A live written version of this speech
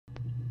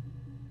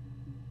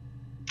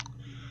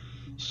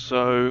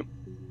So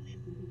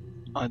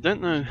I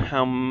don't know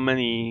how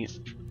many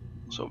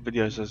sort of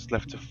videos there's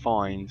left to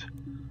find.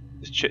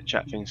 This chit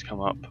chat thing's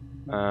come up,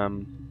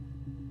 but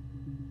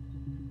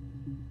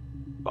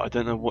I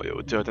don't know what it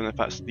will do. I don't know if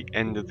that's the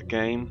end of the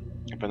game,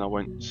 and then I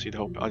won't see the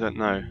whole. I don't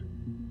know.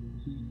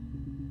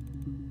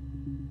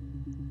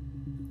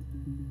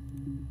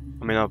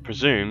 I mean, I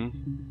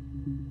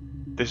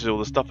presume this is all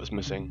the stuff that's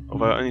missing.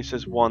 Although it only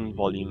says one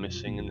volume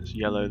missing, and it's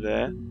yellow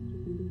there.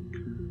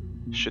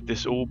 Should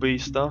this all be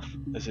stuff?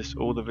 Is this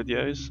all the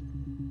videos?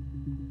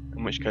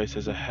 In which case,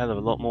 there's a hell of a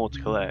lot more to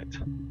collect.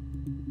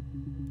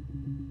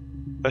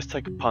 Let's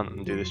take a punt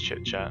and do this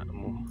chit chat.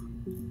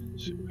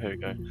 Here we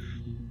go.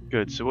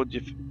 Good. So what do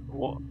you?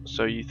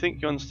 So you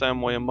think you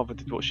understand why your mother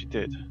did what she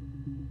did?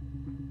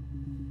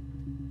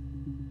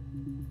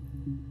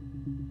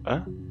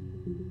 Huh?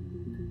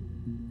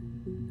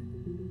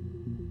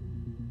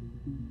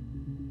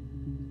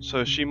 So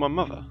is she my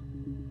mother?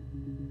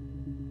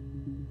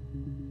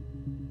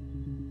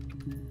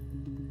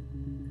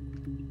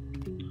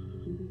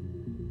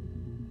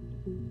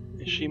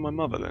 Is she my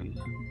mother then?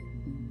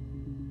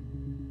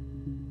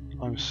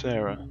 I'm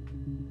Sarah.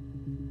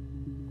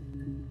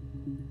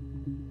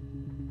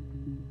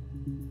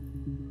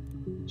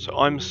 So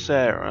I'm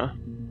Sarah,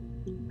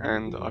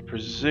 and I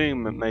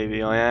presume that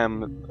maybe I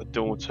am a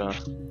daughter.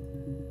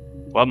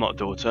 Well, I'm not a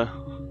daughter,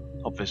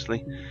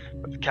 obviously,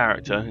 but the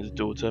character is a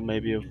daughter,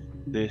 maybe of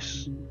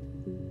this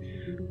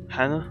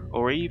Hannah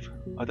or Eve.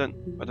 I don't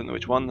know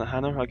which one.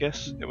 Hannah, I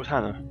guess it was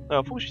Hannah. No,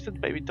 I thought she said the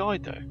baby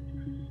died though.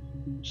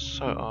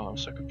 I'm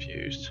so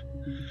confused.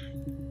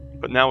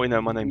 But now we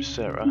know my name's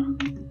Sarah.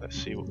 Let's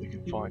see what we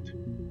can find.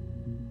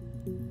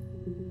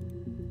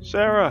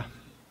 Sarah!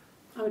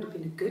 I would have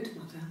been a good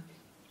mother.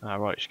 Ah,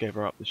 right, she gave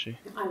her up, did she?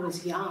 I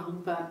was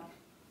young, but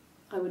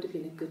I would have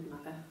been a good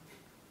mother.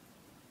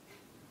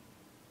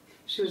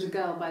 She was a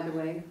girl, by the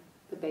way,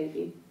 the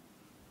baby.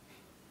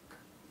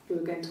 We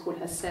were going to call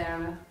her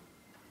Sarah.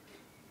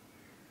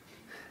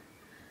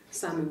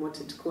 Simon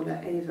wanted to call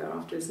her Ava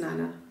after his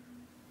nana,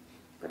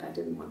 but I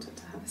didn't want her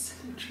to have a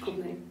symmetrical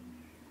name.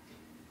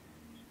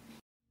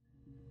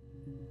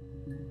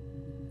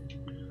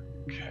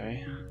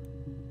 Okay.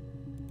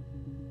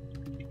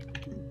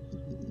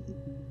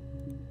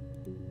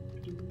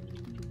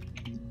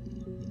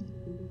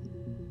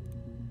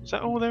 Is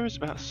that all there is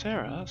about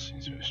Sarah? That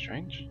seems a bit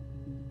strange.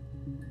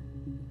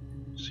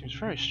 Seems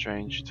very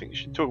strange. You think you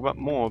should talk about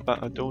more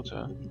about her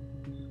daughter?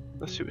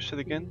 Let's see what she said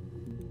again.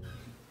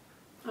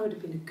 I would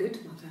have been a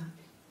good mother.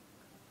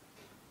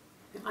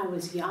 I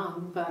was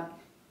young, but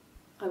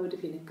I would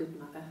have been a good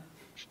mother.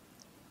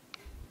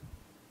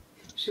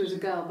 She was a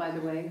girl, by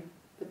the way,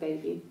 the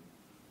baby.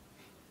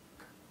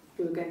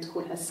 We were going to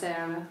call her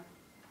Sarah.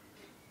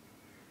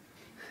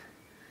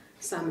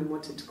 Simon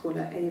wanted to call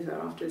her Ava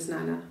after his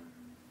nana,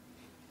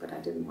 but I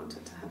didn't want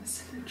her to have a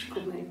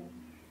symmetrical name.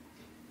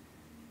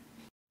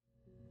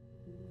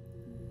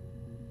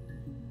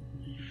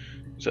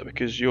 Is that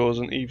because yours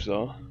and Eve's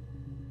are?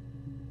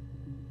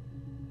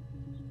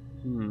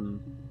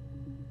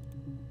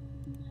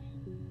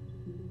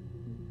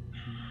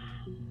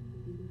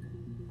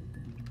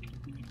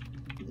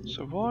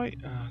 So why? I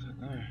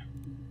don't know.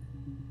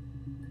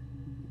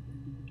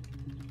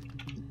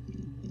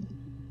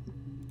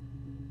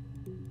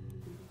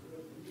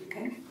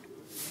 Okay.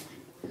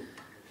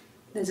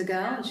 There's a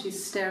girl and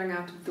she's staring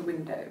out of the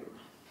window.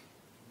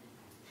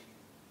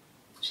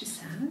 She's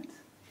sad.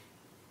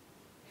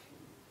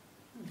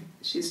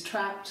 She's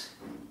trapped.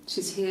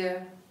 She's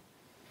here.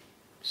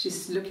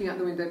 She's looking out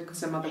the window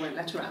because her mother won't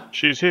let her out.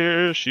 She's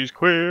here. She's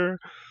queer.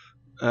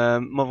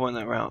 Mother won't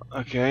let her out.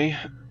 Okay.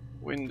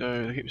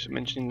 Window. They keep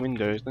mentioning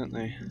windows, don't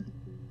they?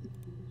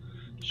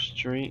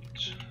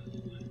 Street.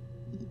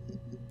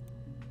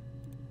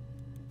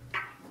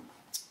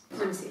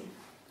 Let me see.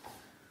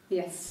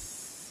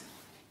 Yes.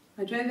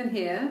 I drove in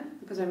here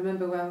because I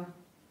remember well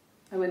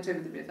I went over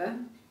the river.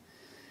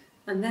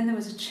 And then there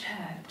was a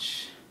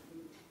church.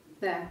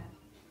 There.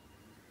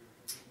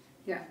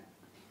 Yeah.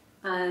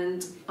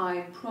 And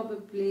I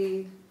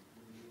probably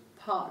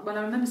parked. Well,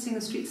 I remember seeing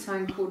a street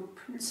sign called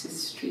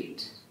Princess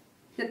Street.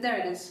 Yeah, there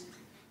it is.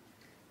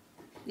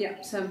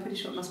 Yeah, so I'm pretty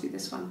sure it must be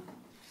this one.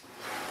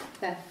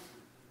 There.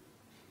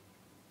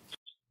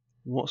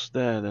 What's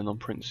there then on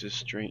Princess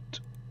Street?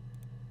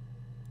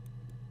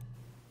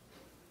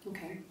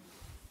 Okay.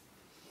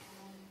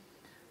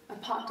 I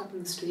parked up in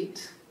the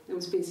street. It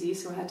was busy,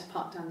 so I had to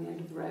park down the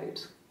end of the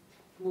road.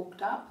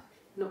 Walked up,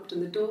 knocked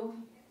on the door,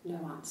 no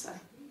answer.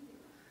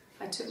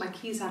 I took my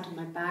keys out of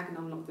my bag and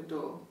unlocked the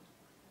door.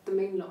 The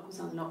main lock was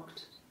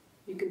unlocked.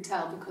 You can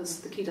tell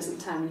because the key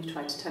doesn't turn when you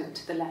try to turn it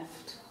to the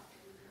left.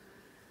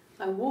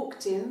 I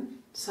walked in.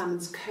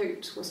 Simon's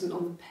coat wasn't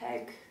on the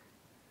peg.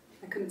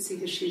 I couldn't see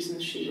his shoes in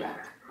the shoe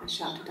rack. I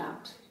shouted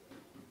out.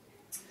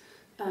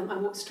 I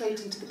walked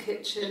straight into the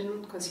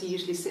kitchen because he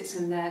usually sits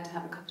in there to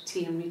have a cup of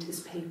tea and read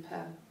his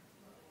paper,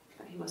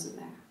 but he wasn't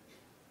there.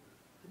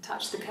 I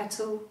touched the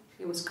kettle.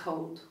 It was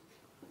cold.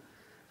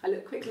 I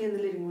looked quickly in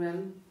the living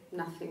room.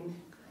 Nothing.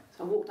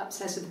 So I walked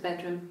upstairs to the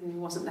bedroom and he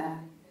wasn't there.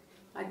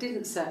 I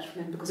didn't search for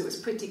him because it was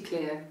pretty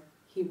clear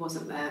he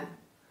wasn't there.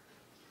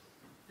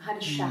 I had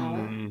a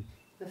shower.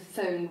 The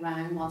phone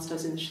rang whilst I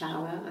was in the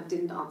shower. I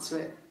didn't answer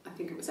it. I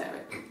think it was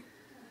Eric.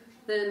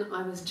 Then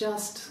I was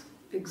just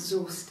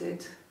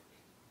exhausted.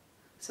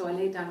 So I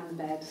lay down on the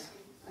bed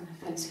and I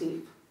fell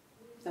asleep,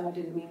 though I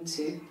didn't mean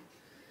to.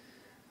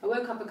 I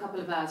woke up a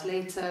couple of hours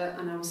later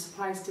and I was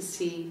surprised to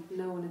see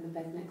no one in the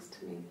bed next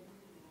to me.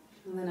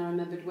 And then I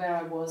remembered where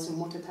I was and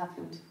what had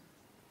happened.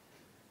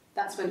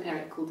 That's when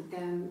Eric called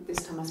again. This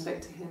time I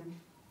spoke to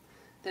him.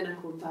 Then I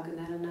called Doug and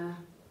Eleanor.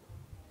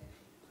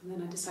 And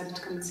then I decided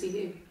to come and see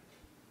you.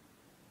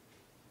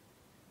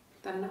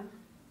 That enough?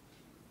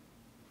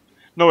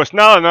 No, it's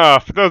not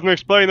enough. It doesn't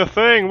explain a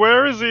thing.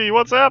 Where is he?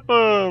 What's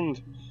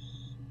happened?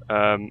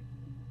 I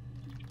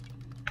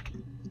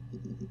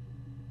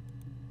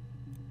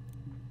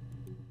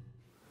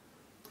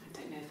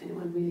don't know if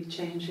anyone really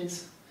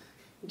changes.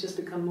 You just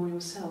become more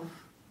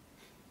yourself.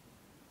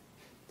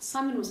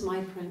 Simon was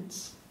my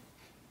prince,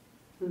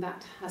 and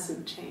that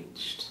hasn't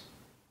changed.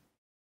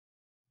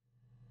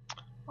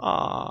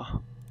 Ah.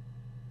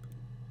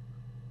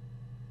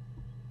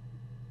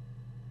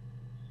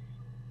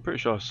 Pretty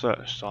sure I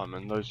searched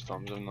Simon those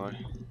times, haven't I?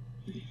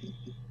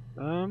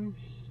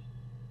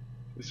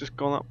 It's just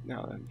gone up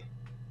now then.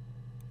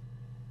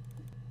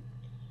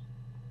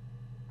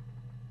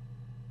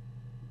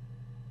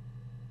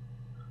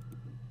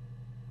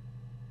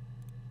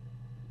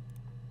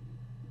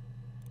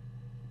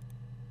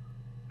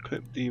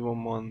 Clip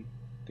D11,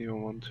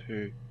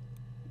 D112.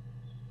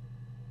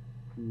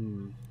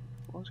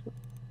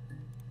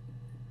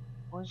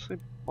 Why does it say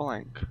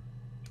blank?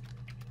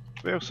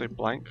 They all say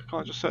blank.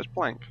 Can't I just search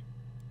blank?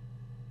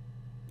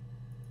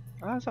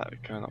 How's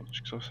that going up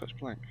just because I searched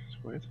blank?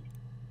 It's weird.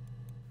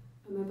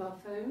 A mobile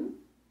phone?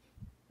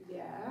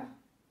 Yeah.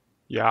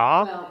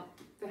 Yeah? Well,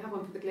 they have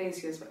one for the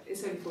Glaziers, but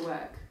it's only for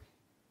work.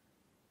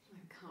 I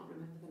can't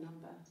remember the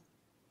number.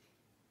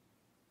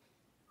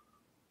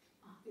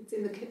 Oh, it's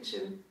in the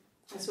kitchen.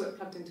 I saw it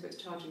plugged into its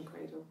charging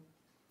cradle.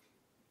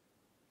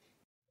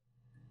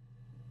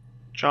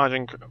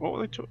 Charging. What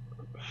were they talking?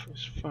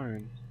 His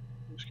phone.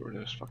 Let's get rid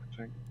of this fucking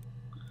thing.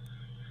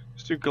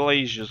 Let's do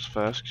Glaziers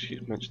first, because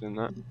she's mentioning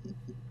that.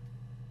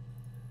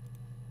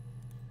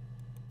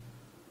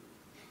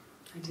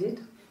 I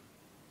did.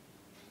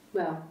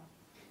 Well,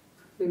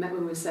 we met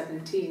when we were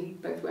 17,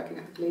 both working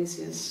at the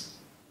Glaziers.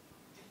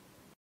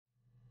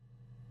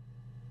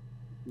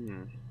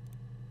 No.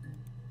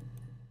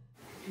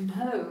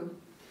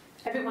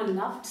 Everyone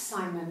loved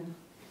Simon.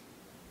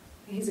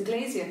 He's a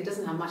Glazier, he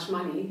doesn't have much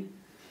money.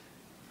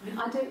 I mean,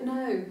 I don't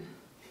know.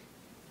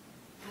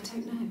 I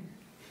don't know.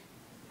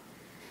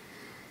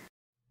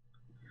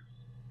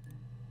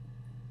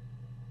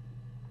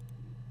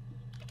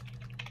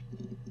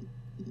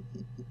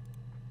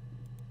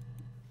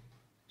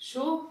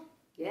 Sure.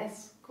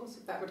 Yes, of course,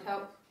 if that would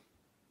help.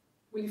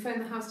 Will you phone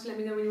the house to let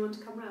me know when you want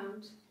to come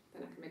round?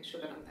 Then I can make sure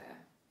that I'm there.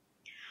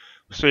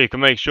 So you can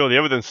make sure the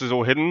evidence is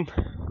all hidden.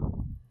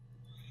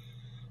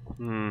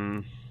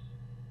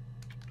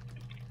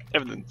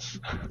 Evidence.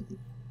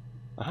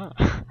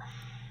 Aha.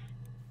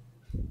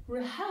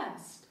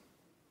 Rehearsed?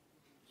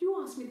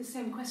 You ask me the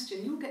same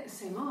question, you'll get the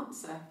same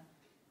answer.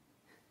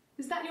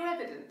 Is that your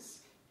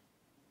evidence?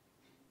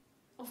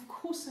 Of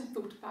course I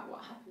thought about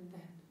what happened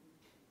then.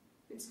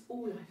 It's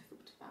all I've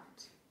thought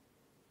about.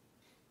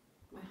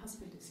 My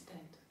husband is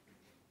dead.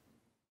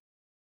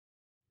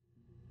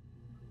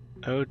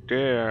 Oh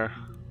dear.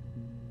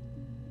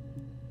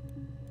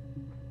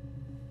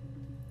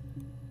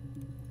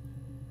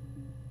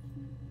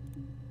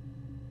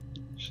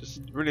 It's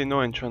just really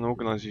annoying trying to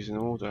organise these in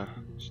order.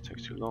 It just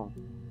takes too long.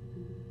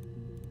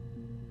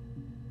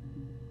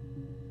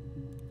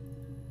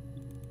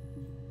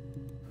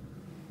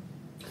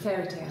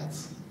 Fairy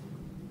tales.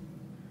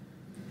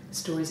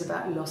 Stories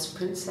about lost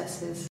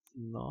princesses.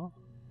 No.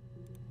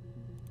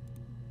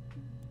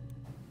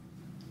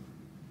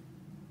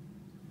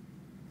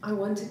 I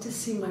wanted to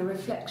see my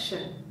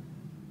reflection.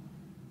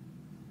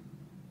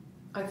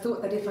 I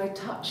thought that if I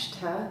touched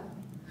her...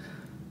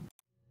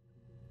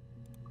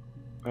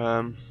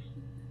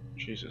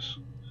 Jesus.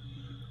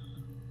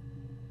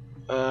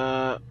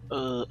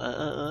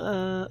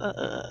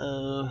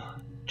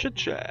 Chit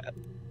chat.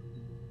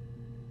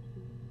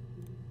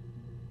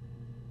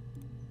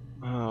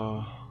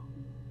 Oh.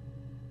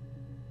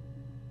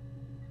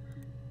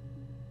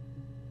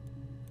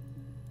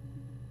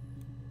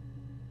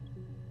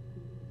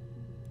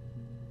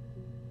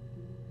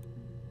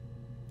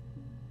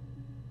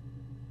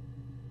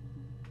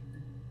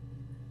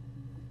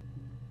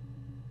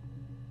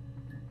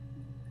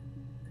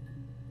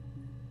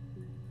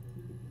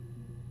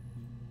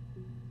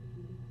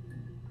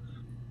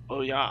 Oh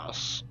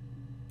yes.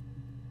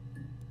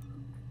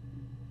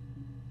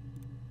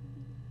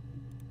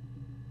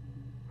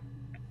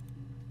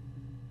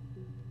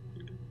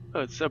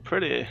 Oh, it's so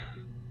pretty.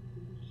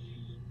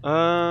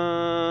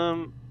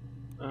 Oh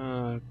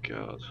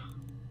god.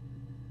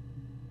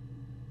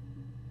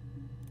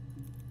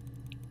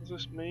 What does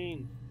this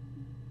mean?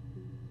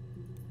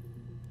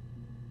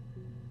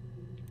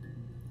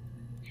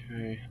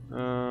 Okay.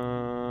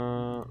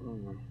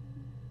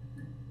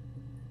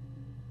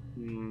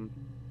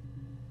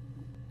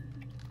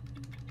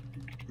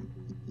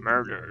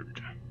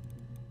 Murdered.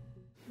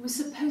 It was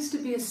supposed to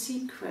be a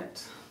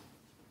secret.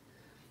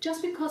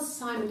 Just because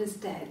Simon is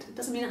dead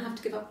doesn't mean I have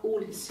to give up all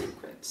his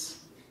secrets.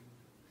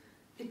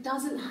 It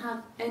doesn't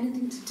have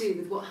anything to do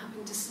with what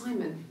happened to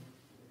Simon.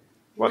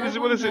 What no is it?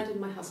 one What is it? murdered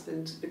my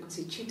husband because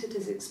he cheated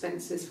his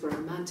expenses for a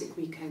romantic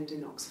weekend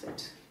in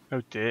Oxford.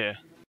 Oh dear.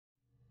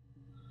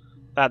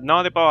 That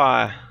naughty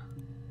boy.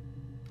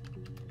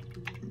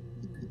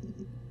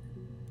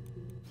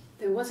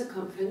 There was a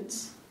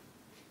conference,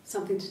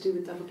 something to do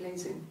with double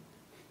glazing.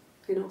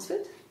 In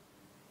Oxford?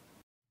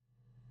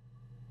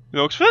 In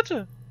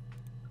Oxford?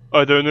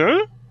 I don't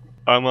know.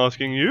 I'm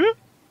asking you.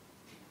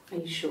 Are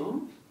you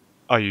sure?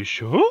 Are you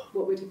sure?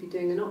 What would he be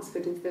doing in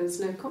Oxford if there was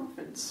no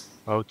conference?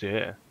 Oh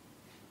dear.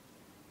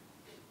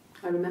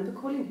 I remember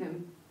calling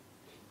him.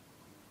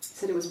 He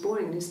said it was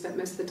boring and he spent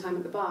most of the time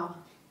at the bar.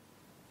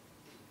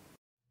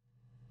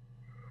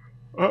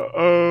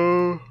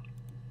 Uh-oh.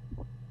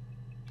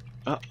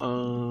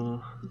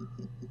 Uh-oh.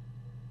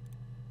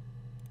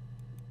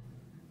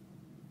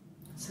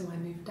 So I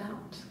moved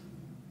out.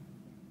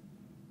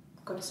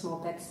 Got a small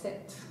bed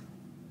set.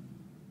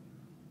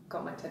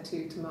 Got my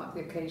tattoo to mark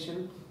the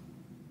occasion.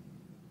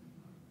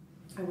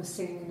 I was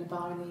singing in a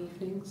bar in the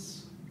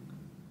evenings.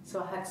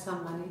 So I had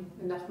some money,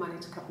 enough money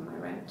to cover my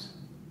rent.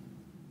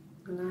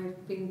 And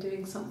I've been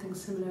doing something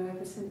similar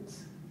ever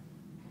since.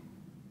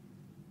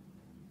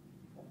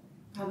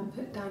 I haven't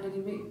put down any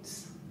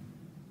roots.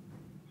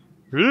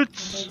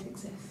 Roots? I don't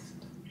exist.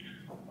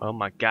 Oh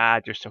my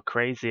god, you're so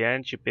crazy,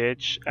 aren't you,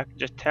 bitch? I can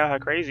just tell how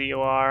crazy you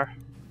are.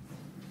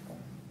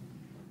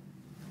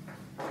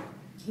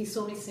 He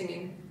saw me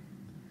singing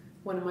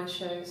one of my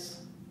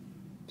shows.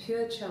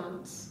 Pure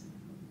chance.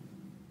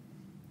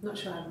 Not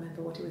sure I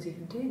remember what he was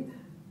even doing there.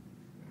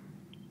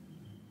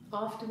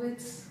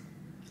 Afterwards,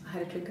 I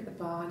had a drink at the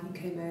bar and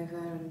he came over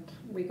and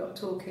we got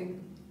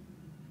talking.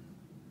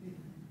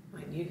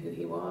 I knew who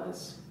he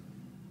was.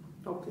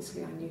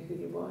 Obviously I knew who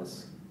he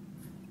was.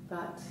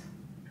 But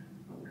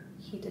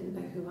he didn't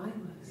know who I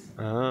was.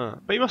 Ah,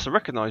 but he must have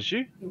recognised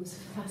you. He was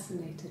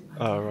fascinated by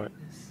Oh, my right.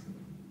 likeness.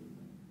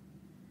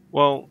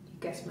 Well, He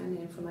guessed my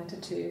name from my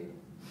tattoo.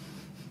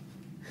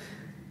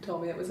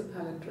 Told me it was a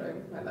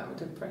palindrome, like that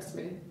would impress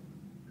me.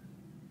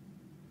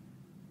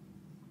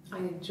 I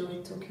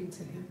enjoyed talking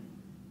to him.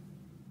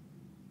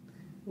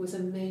 It was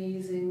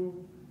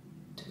amazing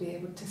to be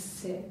able to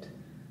sit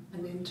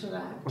and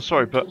interact. I'm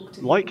sorry, and but talk to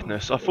him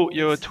likeness? I after thought all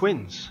you were this time.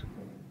 twins.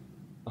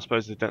 I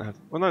suppose they don't have...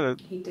 Well, no,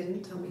 they... He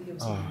didn't tell me he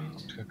was Oh, married. I'm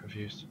so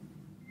confused.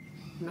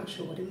 I'm not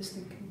sure what he was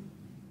thinking.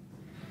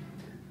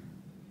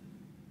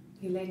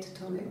 He later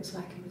told me it was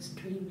like he was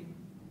dreaming.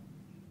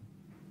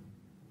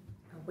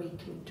 A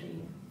waking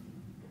dream.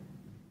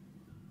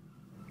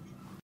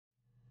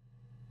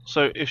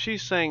 So, if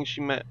she's saying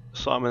she met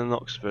Simon in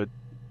Oxford,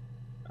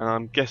 and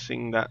I'm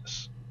guessing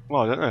that's...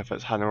 Well, I don't know if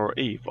that's Hannah or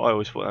Eve, but I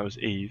always thought that was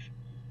Eve.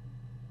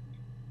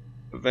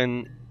 But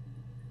then,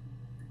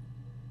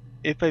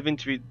 if they've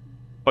interviewed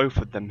both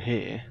of them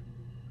here,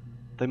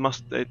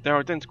 they're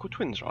identical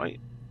twins, right?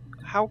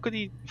 How could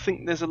he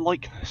think there's a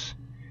likeness?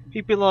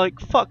 He'd be like,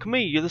 fuck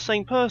me, you're the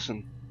same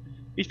person.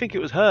 He'd think it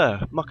was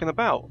her, mucking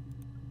about.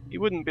 He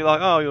wouldn't be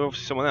like, oh, you're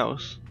obviously someone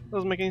else.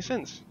 Doesn't make any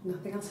sense.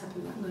 Nothing else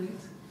happened that night.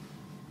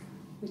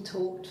 We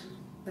talked,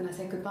 then I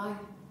said goodbye.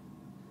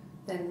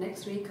 Then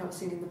next week I was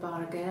singing the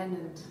bar again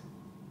and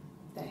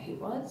there he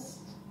was.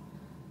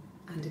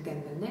 And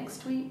again the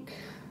next week,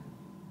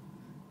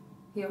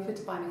 he offered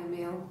to buy me a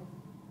meal.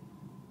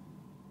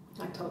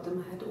 I told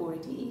him I had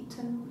already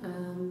eaten,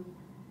 and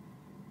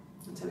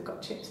so we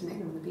got chips and ate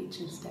them on the beach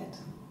instead.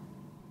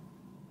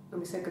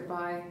 When we said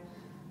goodbye,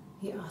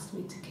 he asked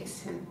me to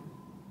kiss him.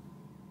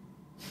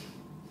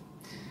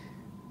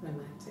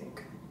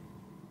 Romantic.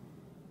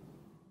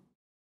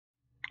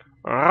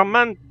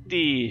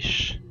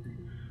 Romantisch.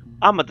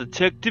 I'm a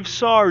detective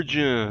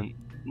sergeant,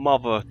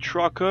 mother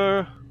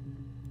trucker.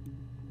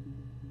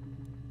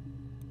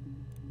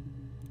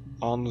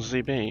 On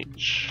the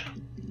beach.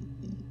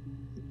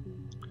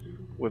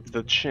 With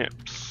the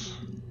chips.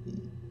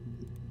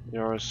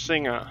 You're a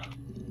singer.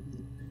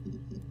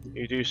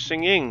 You do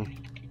singing.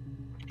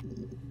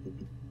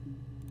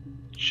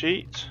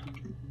 Cheat.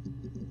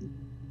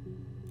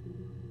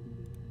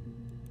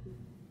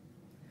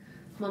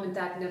 Mum and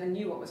Dad never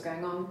knew what was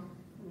going on.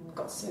 We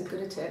got so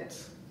good at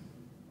it.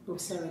 We were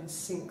so in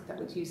sync that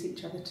we'd use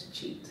each other to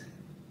cheat.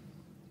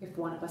 If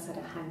one of us had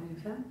a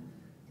hangover,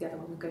 the other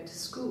one would go to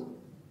school.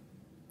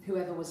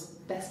 Whoever was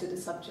best at a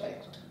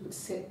subject would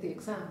sit the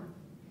exam.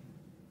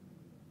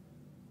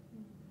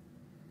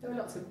 There were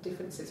lots of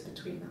differences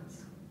between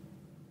us.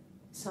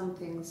 Some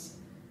things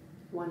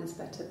one is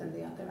better than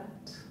the other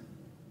at.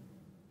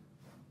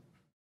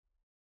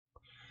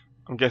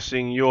 I'm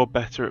guessing you're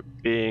better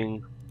at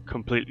being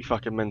completely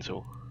fucking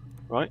mental,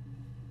 right?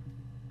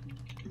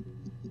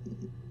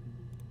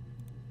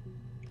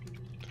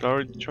 Did I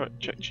already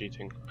check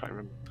cheating? I can't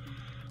remember.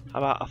 How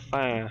about a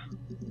fair?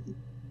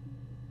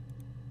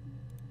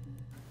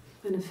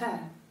 An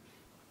affair?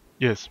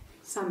 Yes.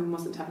 Simon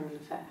wasn't having an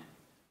affair.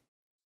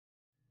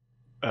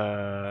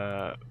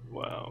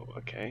 Well,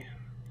 okay.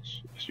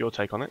 It's your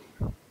take on it.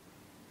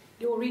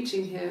 You're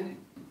reaching here.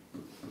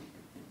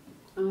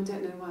 And I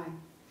don't know why.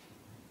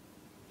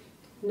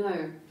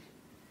 No,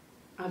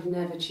 I've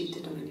never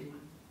cheated on anyone.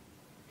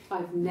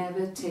 I've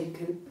never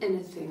taken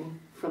anything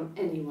from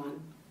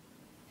anyone.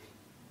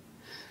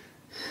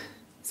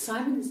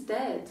 Simon is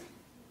dead.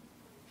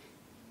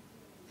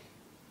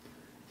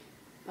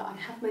 But I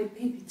have my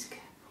baby to care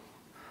for.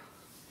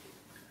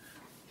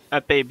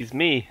 That baby's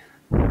me.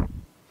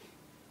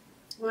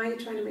 Why are you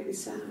trying to make me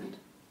sad?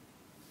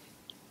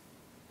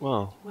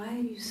 Well, Why are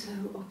you so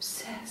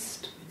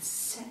obsessed with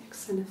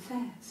sex and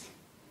affairs?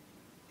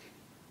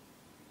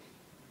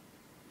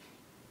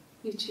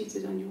 You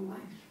cheated on your wife.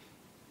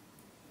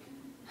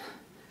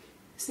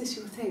 Is this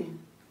your thing?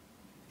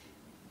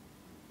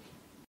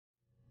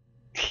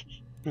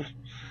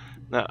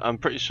 no, I'm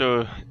pretty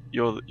sure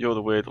you're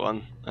the weird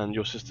one, and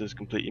your sister's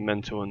completely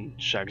mental and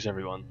shags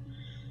everyone.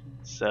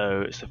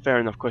 So it's a fair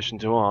enough question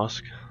to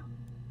ask.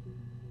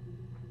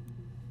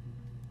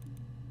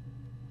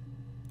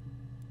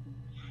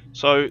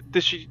 So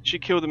did she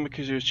kill them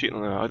because he was cheating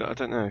on her? I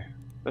don't know.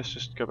 Let's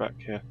just go back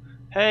here.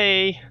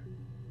 Hey!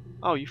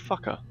 Oh, you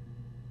fucker.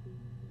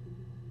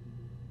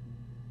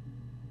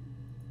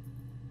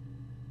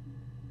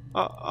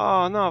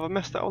 Oh no, I've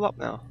messed that all up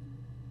now.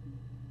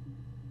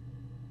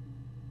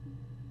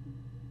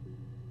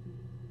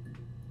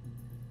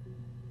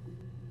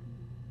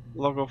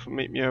 Log off and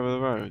meet me over the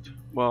road.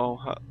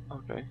 Well,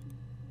 okay.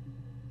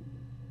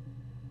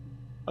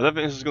 I don't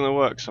think this is going to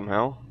work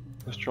somehow.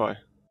 Let's try.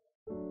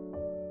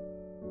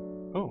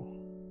 Oh.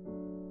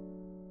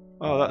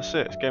 Oh, that's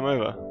it. It's game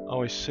over.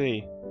 Oh, I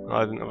see.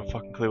 I didn't have a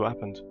fucking clue what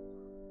happened.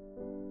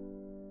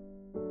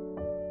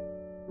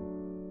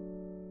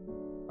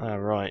 Ah,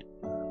 right.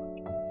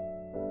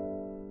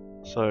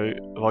 So,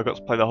 have I got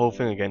to play the whole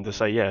thing again to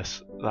say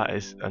yes? That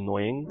is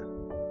annoying.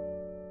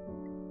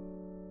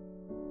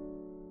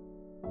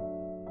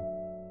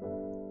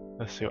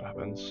 Let's see what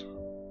happens.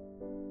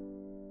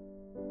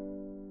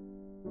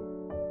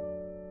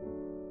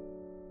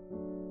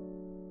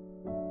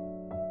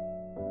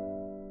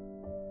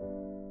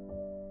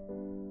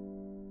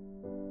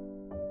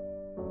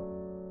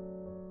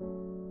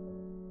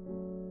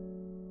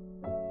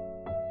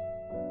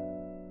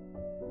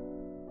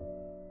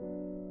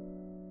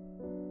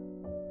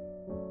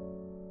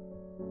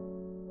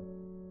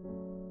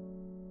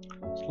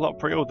 It's a lot of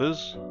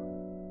pre-orders.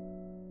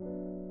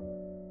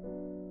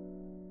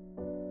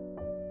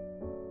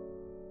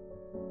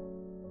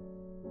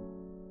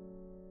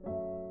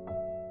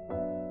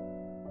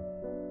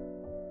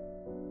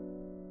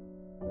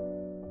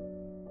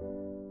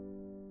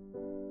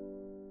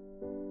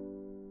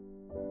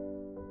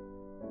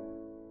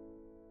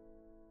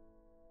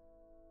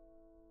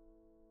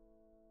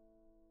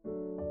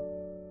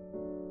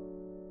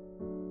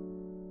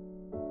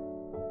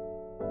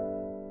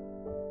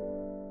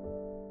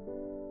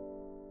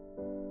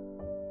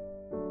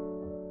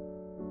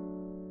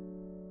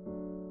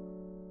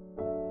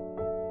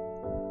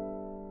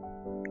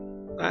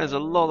 That is a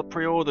lot of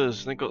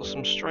pre-orders. They've got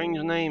some strange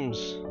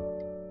names.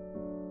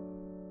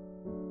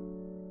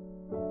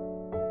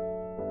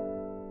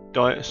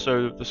 Diet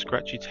soda of the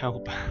scratchy tail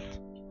band.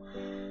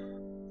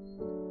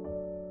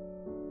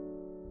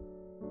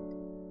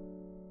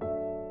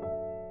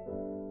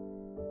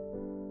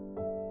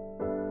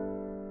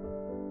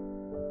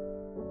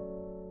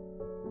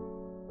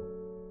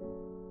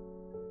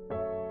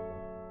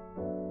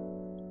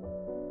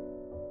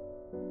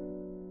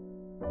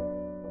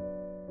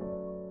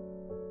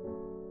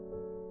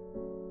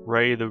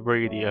 Ray the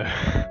Radio.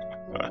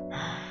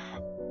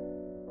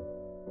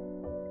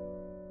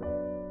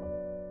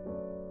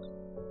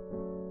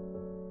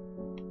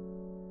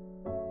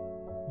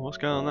 What's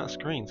going on that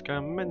screen? It's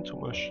going mental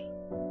mush.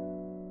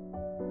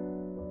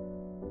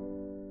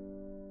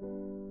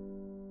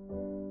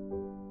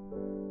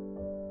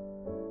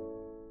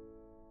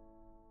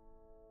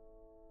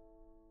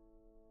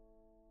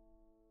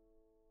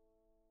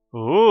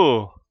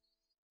 Ooh.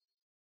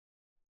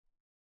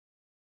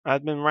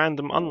 Admin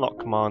random unlock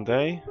command,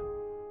 eh?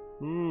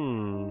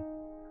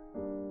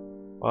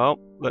 Well,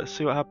 let's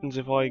see what happens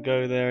if I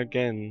go there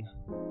again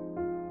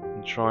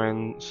and try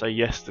and say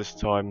yes this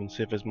time and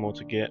see if there's more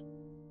to get.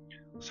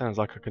 Sounds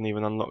like I can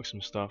even unlock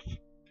some stuff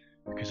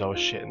because I was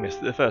shit and missed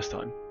it the first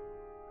time.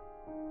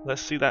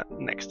 Let's see that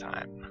next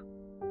time.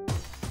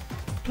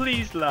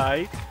 Please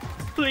like,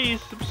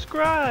 please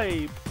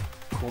subscribe.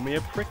 Call me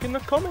a prick in the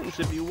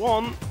comments if you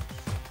want.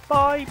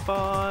 Bye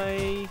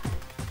bye.